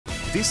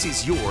This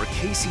is your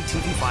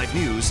KCTV5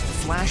 News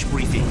Flash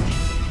Briefing.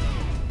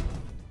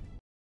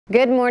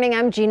 Good morning,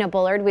 I'm Gina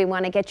Bullard. We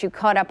want to get you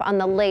caught up on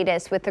the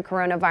latest with the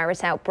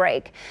coronavirus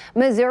outbreak.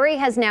 Missouri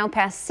has now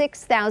passed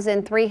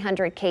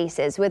 6,300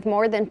 cases with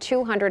more than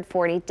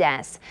 240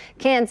 deaths.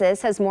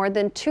 Kansas has more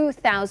than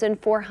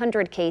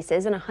 2,400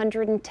 cases and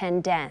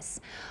 110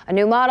 deaths. A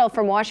new model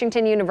from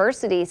Washington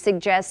University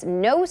suggests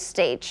no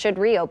state should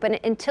reopen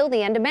until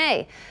the end of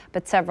May,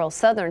 but several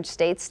southern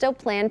states still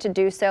plan to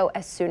do so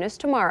as soon as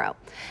tomorrow.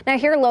 Now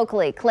here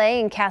locally, Clay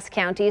and Cass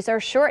counties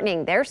are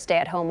shortening their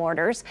stay-at-home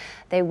orders.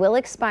 They will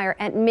expire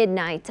at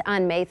midnight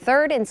on May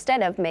 3rd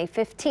instead of May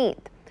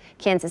 15th.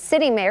 Kansas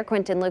City Mayor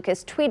Quinton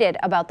Lucas tweeted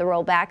about the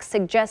rollbacks,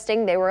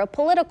 suggesting they were a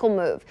political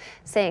move,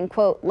 saying,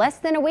 quote, "Less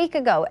than a week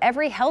ago,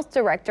 every health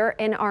director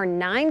in our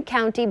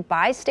 9-county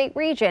bi-state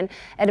region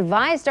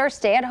advised our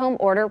stay-at-home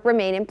order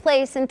remain in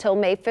place until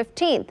May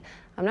 15th.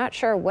 I'm not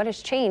sure what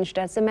has changed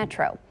as a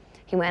metro."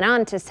 He went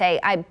on to say,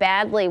 "I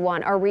badly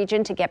want our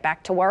region to get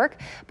back to work,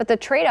 but the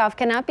trade-off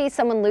cannot be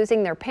someone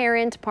losing their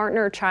parent,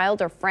 partner,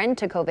 child, or friend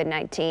to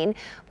COVID-19.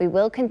 We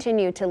will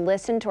continue to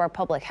listen to our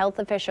public health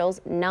officials,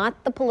 not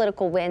the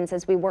political winds,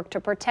 as we work to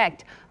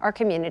protect our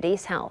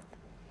community's health."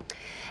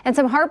 And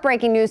some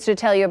heartbreaking news to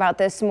tell you about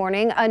this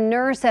morning. A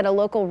nurse at a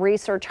local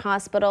research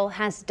hospital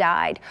has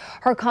died.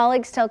 Her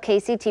colleagues tell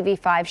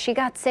KCTV5 she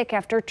got sick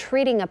after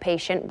treating a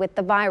patient with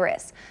the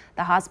virus.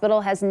 The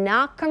hospital has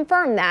not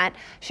confirmed that.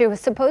 She was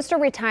supposed to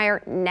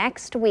retire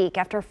next week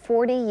after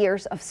 40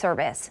 years of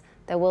service.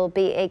 There will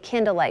be a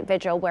candlelight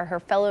vigil where her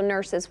fellow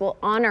nurses will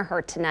honor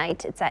her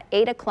tonight. It's at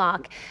 8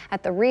 o'clock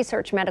at the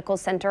Research Medical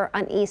Center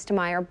on East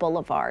Meyer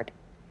Boulevard.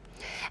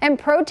 And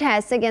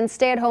protests against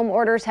stay-at-home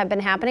orders have been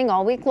happening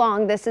all week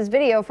long. This is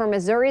video from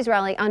Missouri's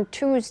rally on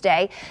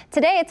Tuesday.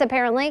 Today, it's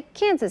apparently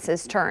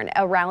Kansas's turn.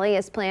 A rally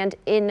is planned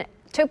in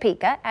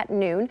Topeka at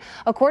noon.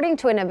 According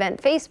to an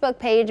event Facebook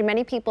page,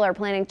 many people are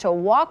planning to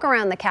walk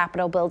around the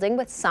Capitol building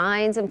with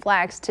signs and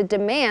flags to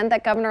demand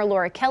that Governor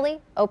Laura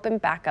Kelly open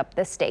back up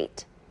the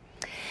state.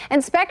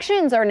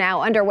 Inspections are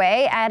now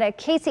underway at a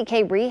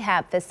KCK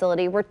rehab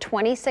facility where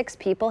 26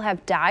 people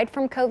have died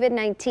from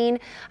COVID-19.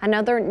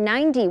 Another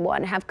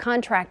 91 have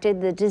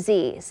contracted the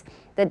disease.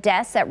 The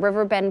deaths at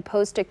Riverbend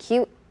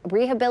Post-Acute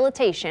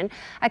Rehabilitation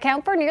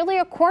account for nearly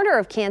a quarter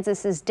of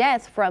Kansas's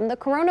deaths from the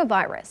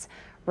coronavirus.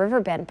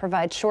 Riverbend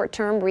provides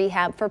short-term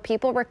rehab for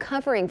people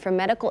recovering from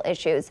medical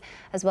issues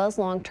as well as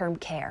long-term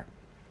care.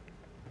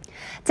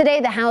 Today,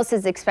 the House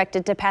is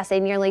expected to pass a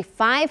nearly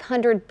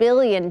 $500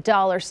 billion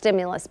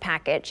stimulus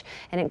package.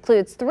 It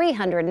includes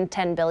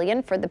 $310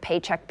 billion for the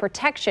Paycheck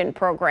Protection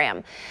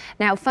Program.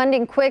 Now,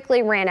 funding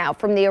quickly ran out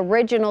from the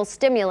original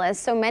stimulus,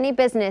 so many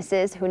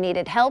businesses who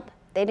needed help,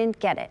 they didn't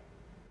get it.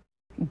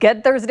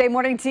 Good Thursday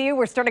morning to you.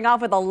 We're starting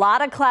off with a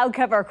lot of cloud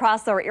cover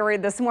across our area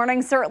this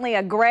morning. Certainly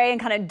a gray and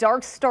kind of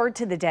dark start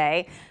to the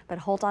day, but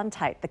hold on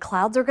tight. The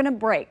clouds are going to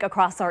break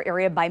across our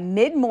area by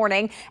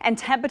mid-morning and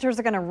temperatures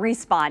are going to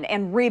respawn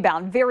and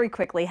rebound very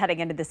quickly heading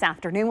into this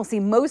afternoon. We'll see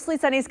mostly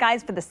sunny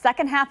skies for the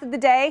second half of the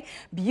day.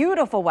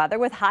 Beautiful weather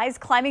with highs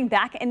climbing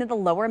back into the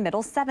lower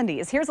middle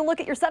 70s. Here's a look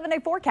at your 7-day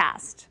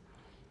forecast.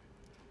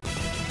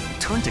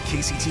 Turn to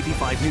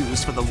KCTV5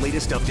 News for the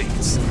latest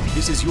updates.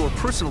 This is your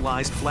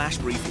personalized flash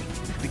briefing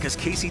because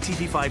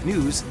KCTV5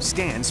 News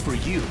stands for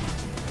you.